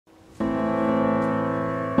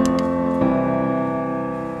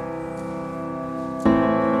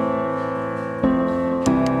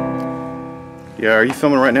Yeah, are you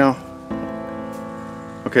filming right now?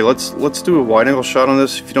 Okay, let's do a wide angle shot on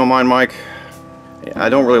this, if you don't mind, Mike. I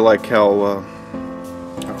don't really like how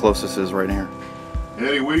close this is right here.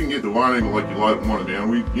 Eddie, we didn't get the wide angle like you wanted, man.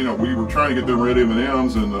 We were trying to get them red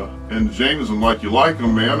M&Ms and the Jameson like you like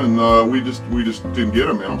them, man, and we just didn't get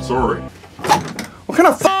them, man. I'm sorry. What kind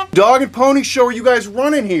of dog and pony show are you guys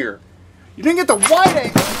running here? You didn't get the wide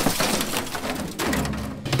angle.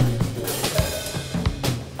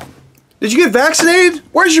 Did you get vaccinated?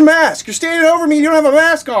 Where's your mask? You're standing over me and you don't have a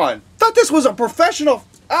mask on. Thought this was a professional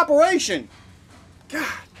operation. God.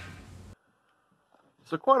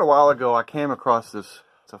 So quite a while ago I came across this.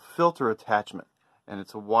 It's a filter attachment and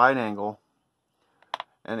it's a wide angle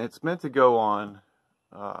and it's meant to go on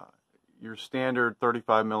your standard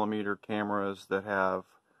 35mm cameras that have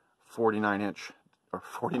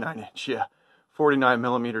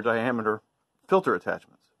 49mm diameter filter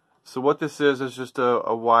attachments. So what this is just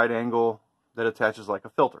a wide angle that attaches like a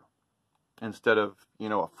filter instead of, you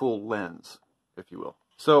know, a full lens, if you will.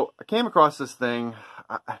 So I came across this thing.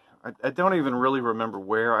 I don't even really remember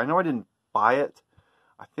where. I know I didn't buy it.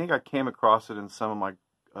 I think I came across it in some of my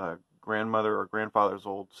grandmother or grandfather's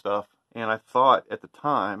old stuff. And I thought at the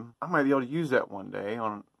time, I might be able to use that one day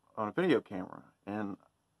on a video camera. And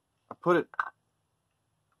I put it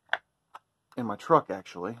in my truck,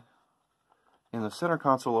 actually, in the center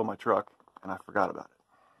console of my truck, and I forgot about it.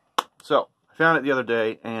 So I found it the other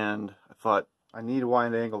day, and I thought I need a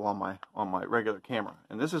wide angle on my regular camera.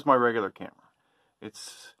 And this is my regular camera.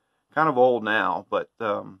 It's kind of old now, but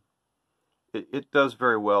it does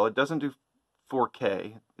very well. It doesn't do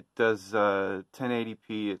 4K. It does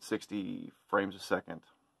 1080p at 60 frames a second,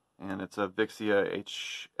 and it's a Vixia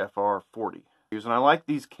HFR 40. And I like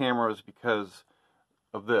these cameras because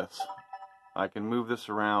of this. I can move this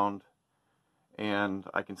around and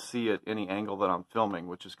I can see at any angle that I'm filming,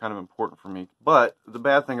 which is kind of important for me. But the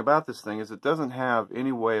bad thing about this thing is it doesn't have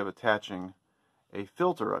any way of attaching a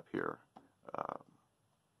filter up here.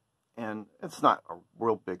 And it's not a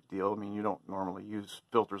real big deal. I mean, you don't normally use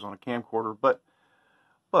filters on a camcorder, but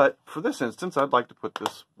for this instance, I'd like to put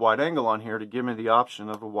this wide angle on here to give me the option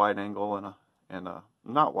of a wide angle and a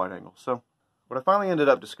not wide angle. So what I finally ended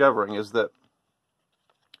up discovering is that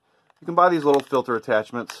you can buy these little filter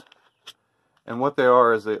attachments, and what they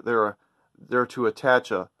are is they're to attach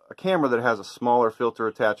a camera that has a smaller filter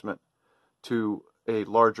attachment to a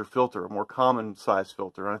larger filter, a more common size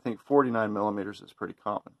filter, and I think 49mm is pretty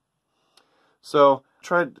common. So I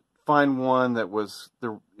tried to find one that was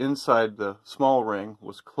inside the small ring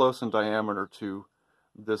was close in diameter to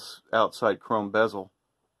this outside chrome bezel,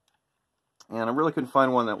 and I really couldn't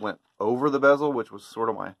find one that went over the bezel, which was sort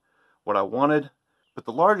of what I wanted. But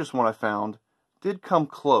the largest one I found did come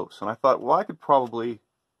close, and I thought, well, I could probably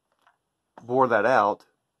bore that out,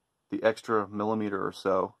 the extra millimeter or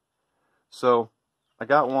so. So I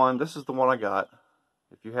got one. This is the one I got.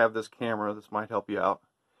 If you have this camera, this might help you out.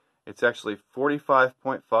 It's actually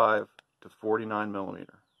 45.5 to 49mm,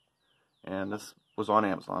 and this was on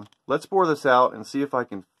Amazon. Let's bore this out and see if I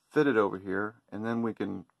can fit it over here, and then we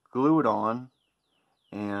can glue it on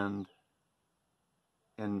and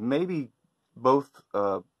maybe both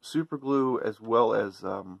super glue as well as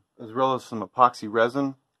some epoxy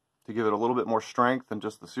resin to give it a little bit more strength than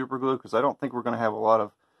just the super glue, because I don't think we're going to have a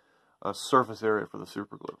lot of surface area for the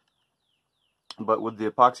super glue. But with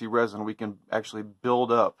the epoxy resin, we can actually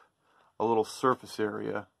build up a little surface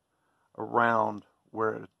area around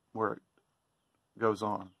where it goes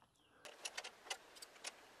on.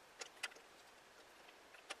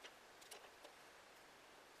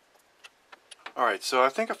 Alright, so I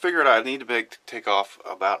think I figured I need to take off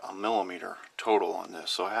about 1 millimeter total on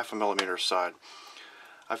this, so 0.5 millimeter side.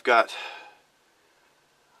 I've got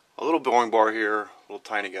a little boring bar here, a little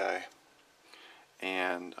tiny guy,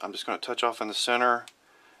 and I'm just going to touch off in the center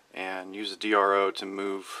and use the DRO to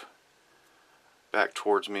move back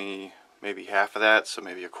towards me, maybe half of that, so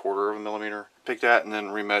maybe 1/4 millimeter. Pick that and then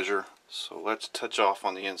remeasure. So let's touch off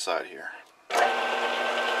on the inside here.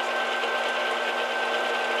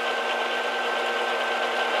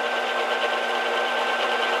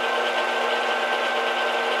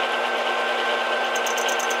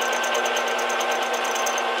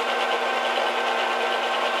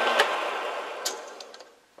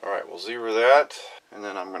 Alright, we'll zero that, and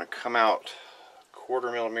then I'm going to come out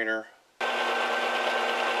 1/4 millimeter.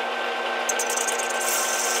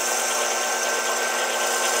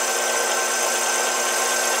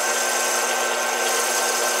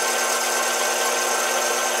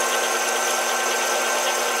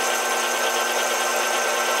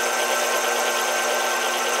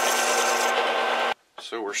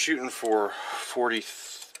 So we're shooting for 40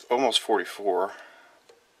 almost 44.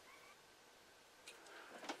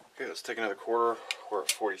 Okay, let's take another quarter. We're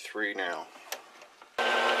at 43 now.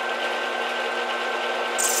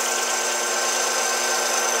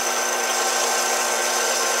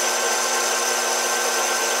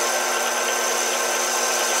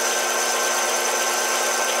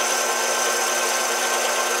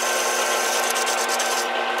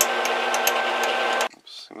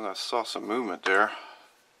 I saw some movement there.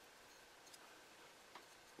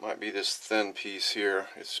 Might be this thin piece here.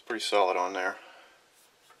 It's pretty solid on there.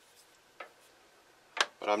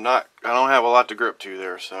 But I don't have a lot to grip to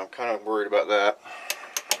there, so I'm kind of worried about that.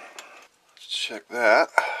 Let's check that.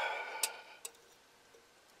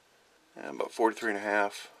 Yeah, about 43 and a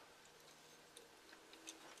half.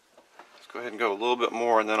 Let's go ahead and go a little bit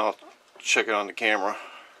more and then I'll check it on the camera.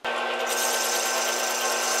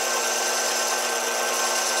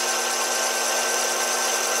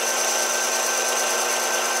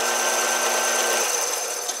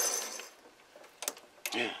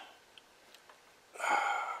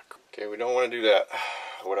 Okay, we don't want to do that,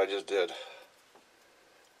 what I just did.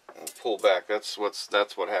 And pull back. That's what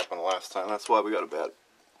happened last time. That's why we got a bad.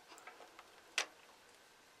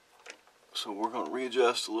 So we're going to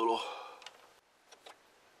readjust a little.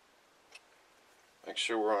 Make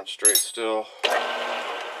sure we're on straight still.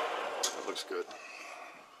 That looks good.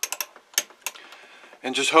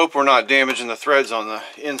 And just hope we're not damaging the threads on the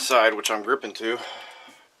inside, which I'm gripping to.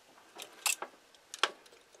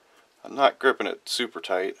 I'm not gripping it super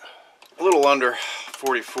tight. A little under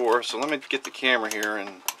 44, so let me get the camera here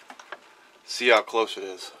and see how close it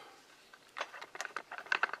is.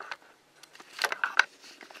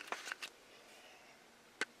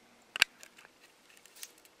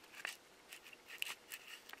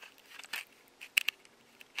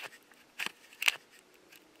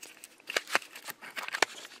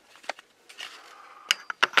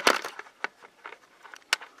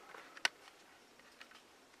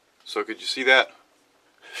 So could you see that?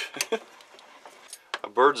 A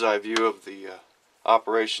bird's eye view of the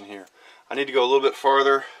operation here. I need to go a little bit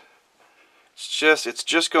farther. It's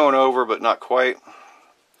just going over, but not quite.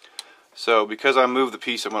 So because I moved the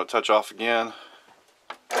piece, I'm going to touch off again.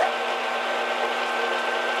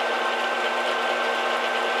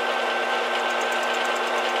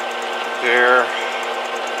 There.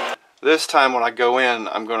 This time when I go in,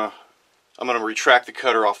 I'm gonna retract the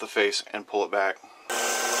cutter off the face and pull it back.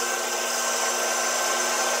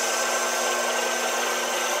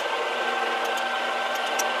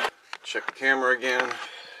 Check the camera again.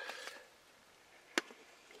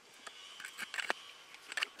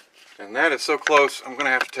 And that is so close, I'm going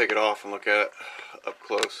to have to take it off and look at it up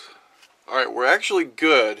close. Alright, we're actually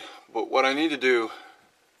good, but what I need to do,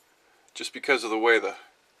 just because of the way the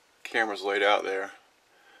camera's laid out there,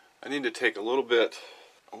 I need to take a little bit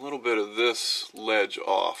of this ledge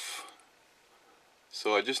off.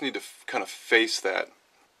 So I just need to kind of face that.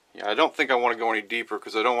 Yeah, I don't think I want to go any deeper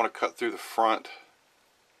because I don't want to cut through the front.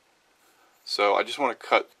 So I just want to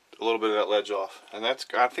cut a little bit of that ledge off, and I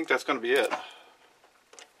think that's going to be it.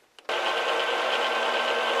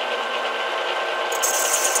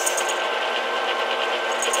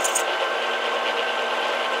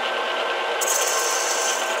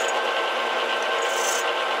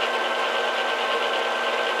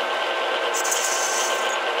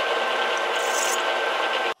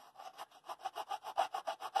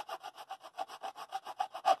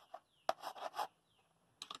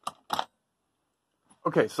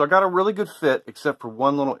 Okay, so I got a really good fit except for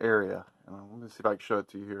one little area. And let me see if I can show it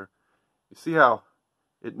to you here. You see how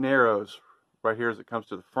it narrows right here as it comes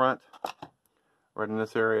to the front, right in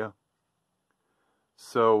this area.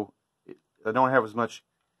 So I don't have as much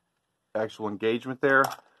actual engagement there.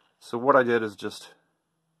 So what I did is just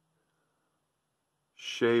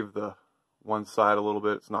shave the one side a little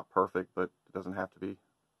bit. It's not perfect, but it doesn't have to be.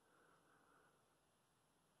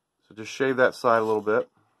 So just shave that side a little bit,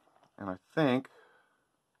 and I think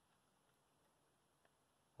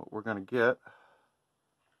what we're going to get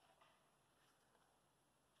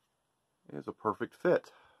is a perfect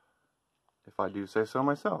fit, if I do say so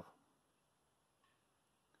myself.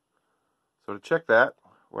 So to check that,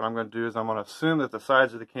 what I'm going to do is I'm going to assume that the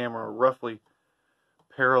sides of the camera are roughly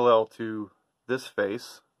parallel to this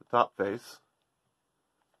face, the top face,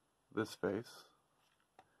 this face.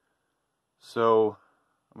 So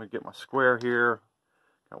I'm going to get my square here.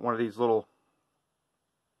 Got one of these little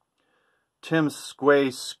Tim's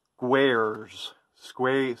SqWAYreX.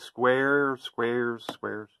 Squares.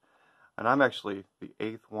 And I'm actually the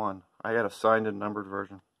 8th one. I got a signed and numbered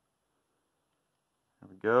version. There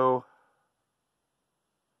we go.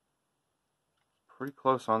 Pretty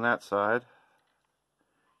close on that side.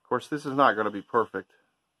 Of course, this is not going to be perfect,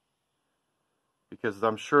 because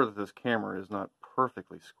I'm sure that this camera is not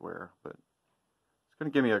perfectly square, but it's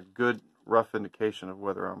going to give me a good rough indication of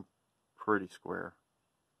whether I'm pretty square.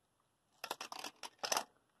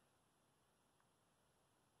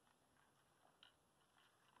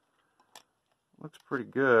 Looks pretty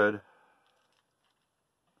good.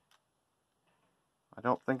 I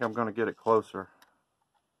don't think I'm going to get it closer.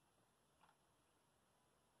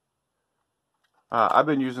 I've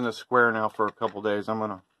been using this square now for a couple days. I'm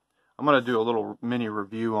gonna do a little mini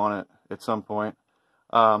review on it at some point.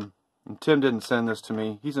 And Tim didn't send this to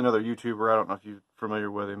me. He's another YouTuber. I don't know if you're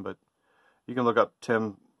familiar with him, but you can look up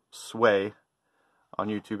Tim SqWAY on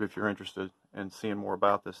YouTube if you're interested in seeing more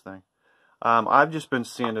about this thing. I've just been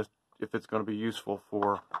seeing if it's going to be useful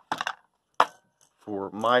for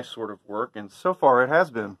my sort of work, and so far it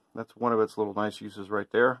has been. That's one of its little nice uses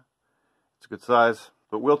right there. It's a good size,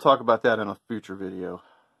 but we'll talk about that in a future video.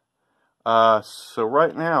 So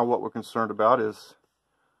right now what we're concerned about is,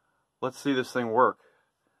 let's see this thing work.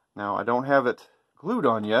 Now I don't have it glued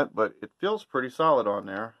on yet, but it feels pretty solid on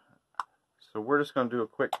there. So we're just going to do a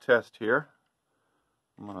quick test here.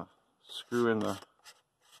 I'm going to screw in the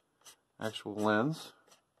actual lens.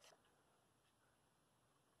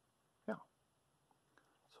 Yeah,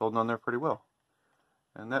 it's holding on there pretty well.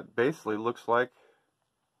 And that basically looks like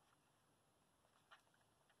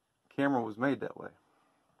the camera was made that way.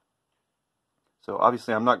 So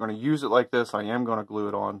obviously I'm not going to use it like this. I am going to glue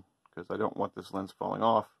it on because I don't want this lens falling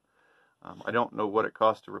off. I don't know what it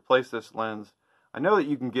costs to replace this lens. I know that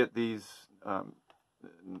you can get these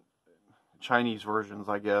Chinese versions,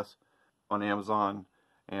 I guess, on Amazon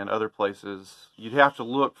and other places. You'd have to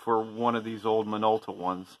look for one of these old Minolta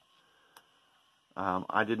ones.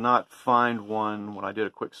 I did not find one when I did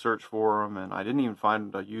a quick search for them, and I didn't even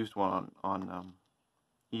find a used one on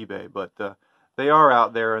eBay, but they are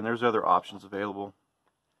out there, and there's other options available.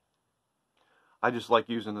 I just like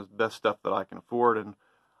using the best stuff that I can afford, and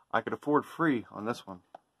I could afford free on this one.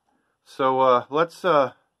 So let's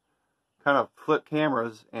kind of flip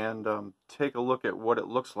cameras and take a look at what it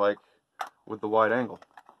looks like with the wide angle.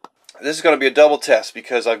 This is going to be a double test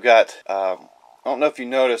because I've got, I don't know if you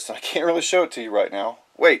noticed, I can't really show it to you right now.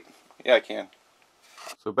 Wait, yeah I can.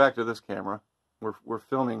 So back to this camera. We're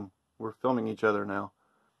filming each other now.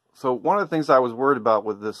 So one of the things I was worried about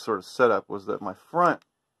with this sort of setup was that my front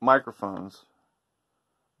microphones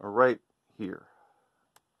are right here.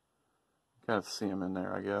 You kind of see them in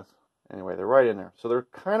there, I guess. Anyway, they're right in there. So they're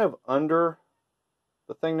kind of under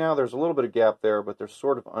the thing now. There's a little bit of gap there, but they're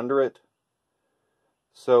sort of under it.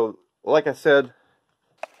 So, like I said,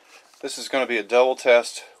 this is going to be a double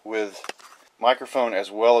test with microphone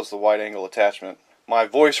as well as the wide angle attachment. My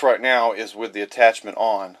voice right now is with the attachment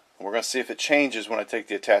on. We're going to see if it changes when I take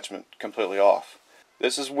the attachment completely off.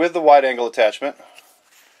 This is with the wide angle attachment.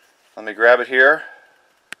 Let me grab it here,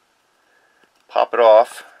 pop it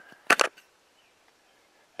off,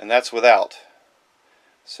 and that's without.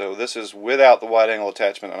 So this is without the wide angle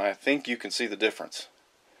attachment, and I think you can see the difference.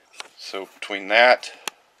 So between that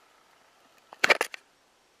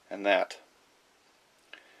and that,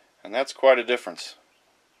 and that's quite a difference.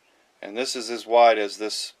 And this is as wide as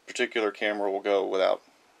this particular camera will go without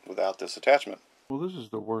this attachment. Well, this is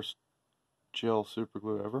the worst gel super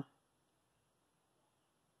glue ever.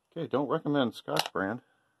 Okay, don't recommend Scotch brand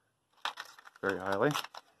very highly.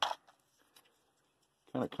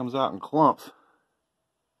 Kind of comes out in clumps.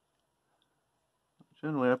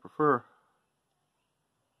 Generally I prefer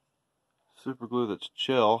super glue that's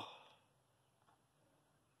gel,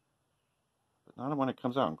 but not when it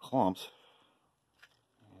comes out in clumps.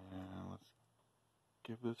 And let's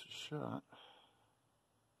give this a shot.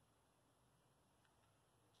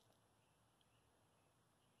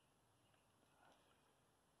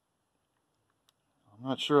 I'm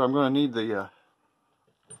not sure I'm going to need the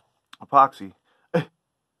epoxy. It's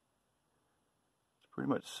pretty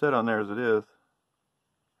much set on there as it is.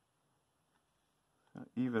 How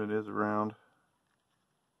even it is around.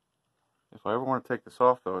 If I ever want to take this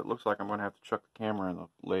off, though, it looks like I'm going to have to chuck the camera in the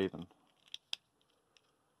lathe and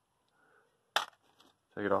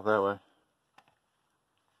take it off that way.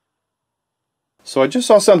 So I just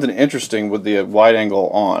saw something interesting with the wide angle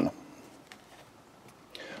on.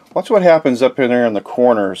 Watch what happens up in there in the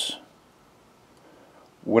corners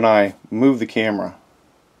when I move the camera.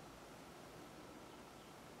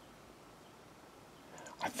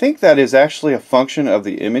 I think that is actually a function of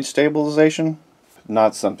the image stabilization,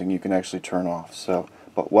 not something you can actually turn off. So,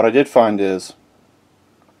 but what I did find is,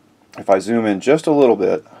 if I zoom in just a little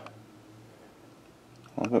bit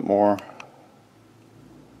more,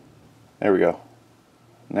 there we go.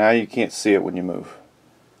 Now you can't see it when you move.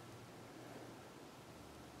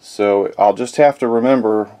 So I'll just have to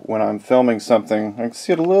remember when I'm filming something. I can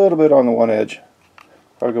see it a little bit on the one edge.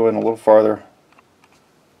 I'll go in a little farther.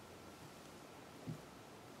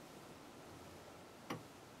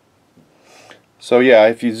 So yeah,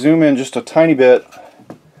 if you zoom in just a tiny bit,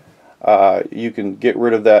 you can get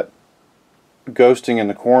rid of that ghosting in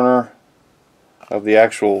the corner of the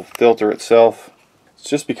actual filter itself. It's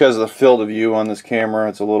just because of the field of view on this camera,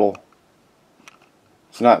 it's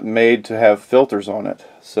not made to have filters on it.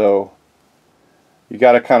 So you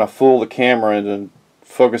got to kind of fool the camera into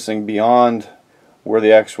focusing beyond where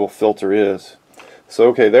the actual filter is. So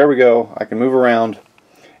okay, there we go. I can move around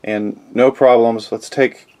and no problems. I'm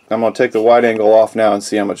going to take the wide angle off now and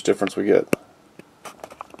see how much difference we get.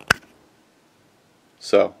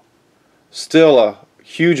 So still a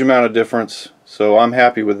huge amount of difference, so I'm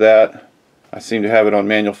happy with that. I seem to have it on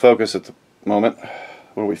manual focus at the moment.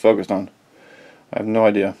 What are we focused on? I have no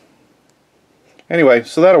idea. Anyway,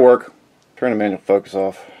 so that'll work. Turn the manual focus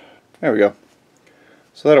off. There we go.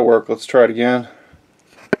 So that'll work. Let's try it again.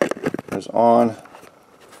 There's on.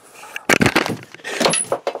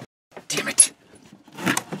 Damn it.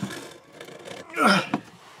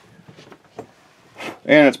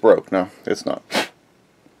 And it's broke. No, it's not.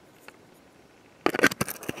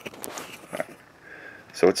 Right.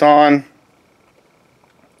 So it's on.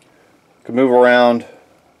 Can move around.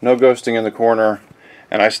 No ghosting in the corner.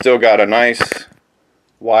 And I still got a nice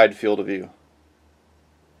wide field of view.